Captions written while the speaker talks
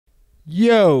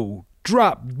Yo,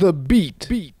 drop the beat.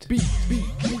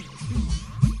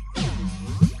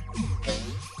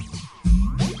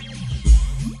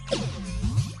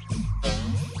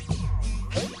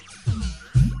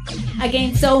 I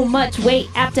gained so much weight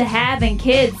after having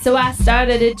kids, so I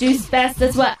started a juice fast,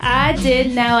 that's what I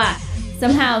did. Now I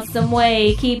somehow,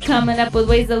 someway, keep coming up with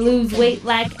ways to lose weight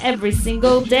like every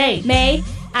single day. May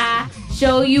I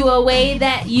show you a way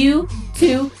that you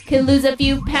too can lose a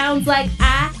few pounds like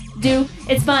I do?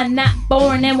 It's fun, not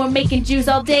boring, and we're making juice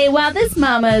all day while this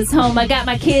mama's home. I got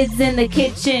my kids in the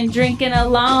kitchen drinking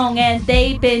along, and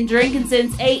they've been drinking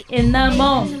since 8 in the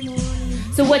morning.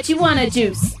 So what you wanna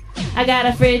juice? I got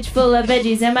a fridge full of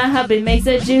veggies and my hubby makes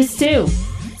a juice too.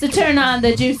 So turn on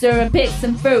the juicer and pick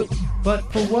some fruit.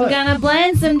 But for what? We're gonna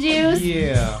blend some juice.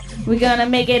 Yeah. We're gonna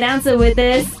make it ounce with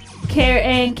this. Carrot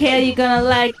and kale, you're gonna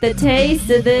like the taste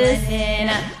of this. Blending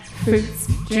up fruits,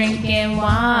 drinking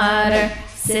water,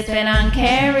 sipping on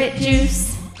carrot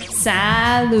juice.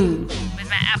 Salud. With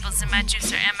my apples in my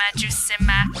juicer and my juice in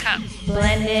my cup.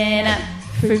 Blending up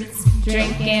fruits,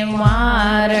 drinking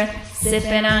water,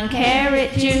 sipping on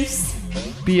carrot juice.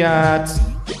 Biatch.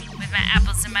 With my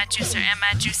apples in my juicer and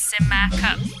my juice in my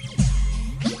cup.